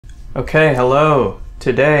Okay, hello.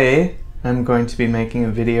 Today I'm going to be making a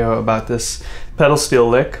video about this pedal steel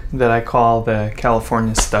lick that I call the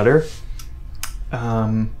California Stutter.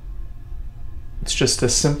 It's just a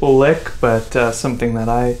simple lick, but something that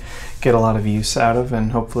I get a lot of use out of,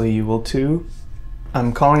 and hopefully you will too.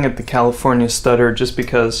 I'm calling it the California Stutter just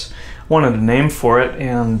because I wanted a name for it,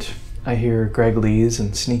 and I hear Greg Leisz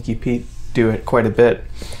and Sneaky Pete do it quite a bit.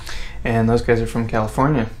 And those guys are from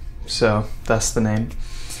California, so that's the name.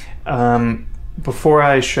 Before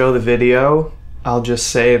I show the video, I'll just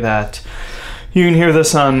say that you can hear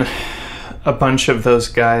this on a bunch of those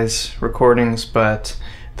guys' recordings, but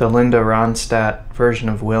the Linda Ronstadt version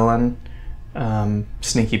of Willin',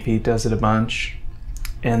 Sneaky Pete does it a bunch.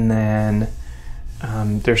 And then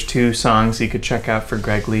there's two songs you could check out for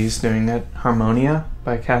Greg Leisz doing it: Harmonia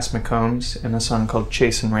by Cass McCombs and a song called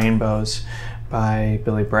Chasing Rainbows by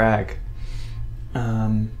Billy Bragg.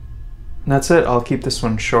 That's it. I'll keep this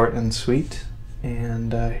one short and sweet,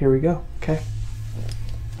 and here we go.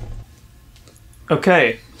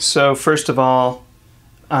 Okay, so first of all,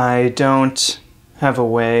 I don't have a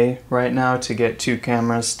way right now to get two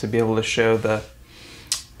cameras to be able to show the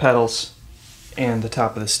pedals and the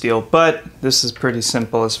top of the steel, but this is pretty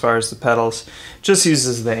simple as far as the pedals. Just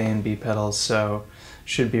uses the A and B pedals, so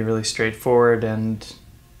should be really straightforward and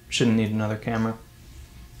shouldn't need another camera.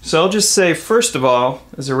 So I'll just say, first of all,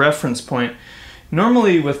 as a reference point,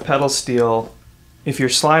 normally with pedal steel, if you're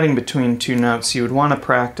sliding between two notes, you would want to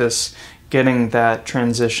practice getting that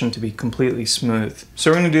transition to be completely smooth. So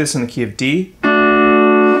we're going to do this in the key of D.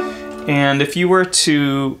 And if you were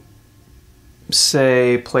to,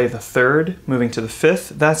 say, play the third, moving to the fifth,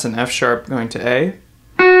 that's an F sharp going to A.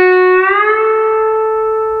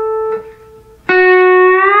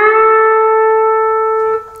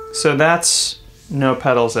 So that's no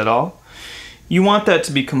pedals at all. You want that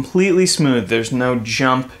to be completely smooth. There's no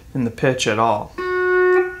jump in the pitch at all.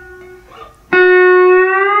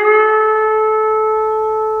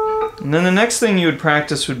 And then the next thing you would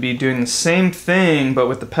practice would be doing the same thing, but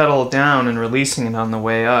with the pedal down and releasing it on the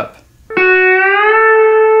way up.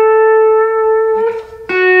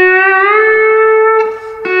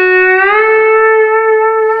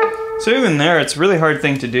 So even there, it's a really hard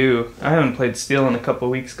thing to do. I haven't played steel in a couple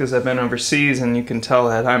of weeks because I've been overseas, and you can tell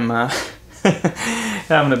that I'm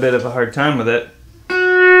having a bit of a hard time with it.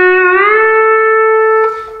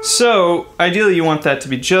 So ideally you want that to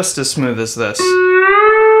be just as smooth as this.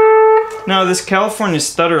 Now this California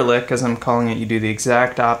Stutter lick, as I'm calling it, you do the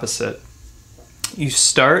exact opposite. You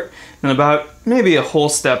start, and about maybe a whole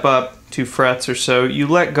step up, 2 frets or so, you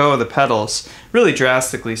let go of the pedals really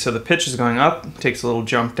drastically, so the pitch is going up, takes a little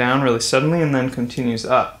jump down really suddenly, and then continues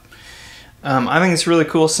up. I think it's a really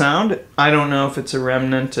cool sound. I don't know if it's a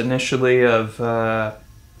remnant initially of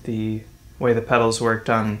the way the pedals worked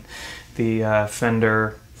on the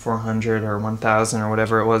Fender 400 or 1000 or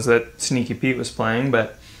whatever it was that Sneaky Pete was playing,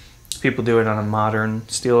 but people do it on a modern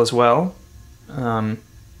steel as well.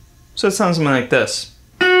 So it sounds something like this.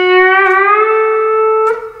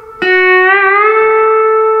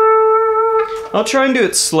 I'll try and do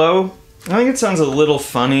it slow. I think it sounds a little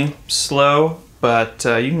funny, slow, but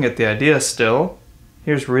you can get the idea still.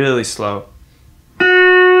 Here's really slow.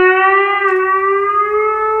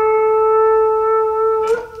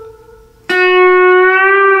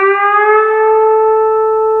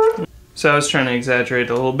 So I was trying to exaggerate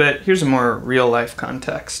a little bit. Here's a more real-life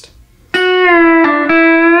context.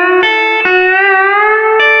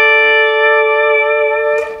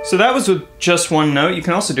 So that was with just one note. You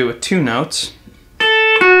can also do it with 2 notes.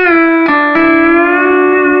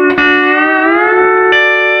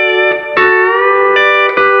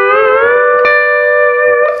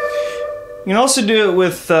 You can also do it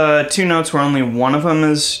with 2 notes where only one of them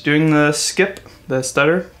is doing the skip, the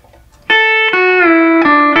stutter.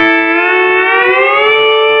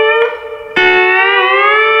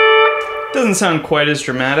 Doesn't sound quite as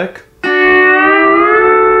dramatic.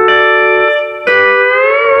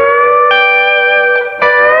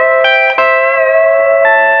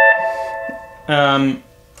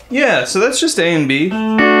 Yeah, so that's just A and B.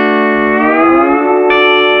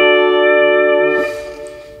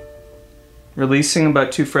 Releasing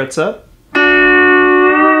about 2 frets up.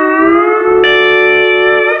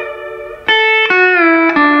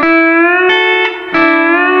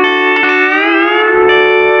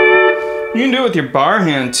 You can do it with your bar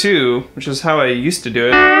hand too, which is how I used to do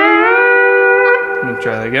it. Let me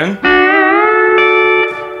try that again.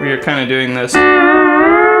 Where you're kind of doing this.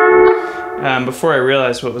 Before I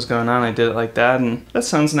realized what was going on, I did it like that, and that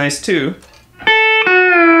sounds nice too.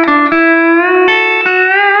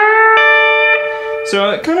 So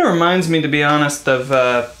it kind of reminds me, to be honest, of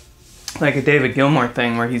like a David Gilmour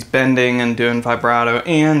thing where he's bending and doing vibrato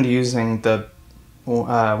and using the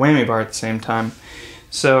whammy bar at the same time.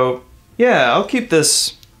 So yeah, I'll keep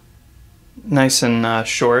this nice and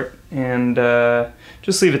short and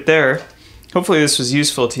just leave it there. Hopefully this was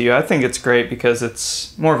useful to you. I think it's great because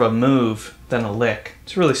it's more of a move than a lick.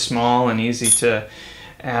 It's really small and easy to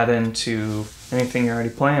add into anything you're already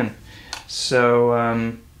playing.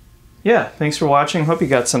 So yeah, thanks for watching. Hope you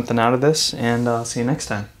got something out of this, and I'll see you next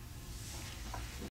time.